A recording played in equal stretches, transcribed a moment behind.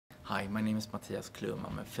Hi, my name is Mattias Klum.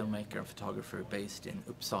 I'm a filmmaker and photographer based in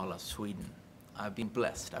Uppsala, Sweden. I've been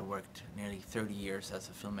blessed. I worked nearly 30 years as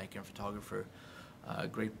a filmmaker and photographer. A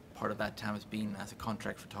great part of that time has been as a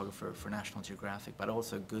contract photographer for National Geographic, but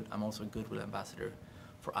I'm also a Goodwill ambassador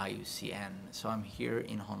for IUCN. So I'm here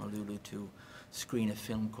in Honolulu to screen a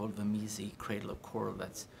film called Vamizi, Cradle of Coral,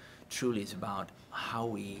 that's truly is about how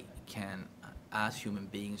we can, as human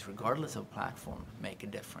beings, regardless of platform, make a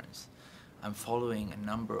difference. I'm following a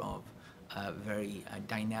number of very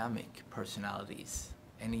dynamic personalities,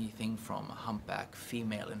 anything from a humpback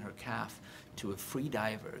female in her calf to a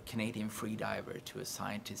freediver, Canadian freediver, to a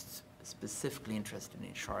scientist specifically interested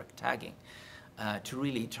in shark tagging, to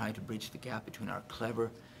really try to bridge the gap between our clever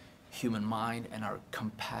human mind and our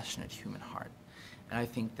compassionate human heart. And I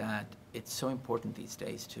think that it's so important these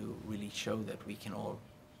days to really show that we can all,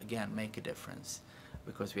 again, make a difference,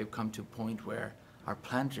 because we have come to a point where our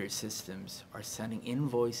planetary systems are sending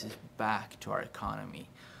invoices back to our economy.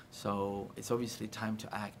 So it's obviously time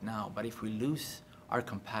to act now. But if we lose our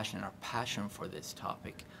compassion and our passion for this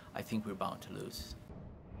topic, I think we're bound to lose.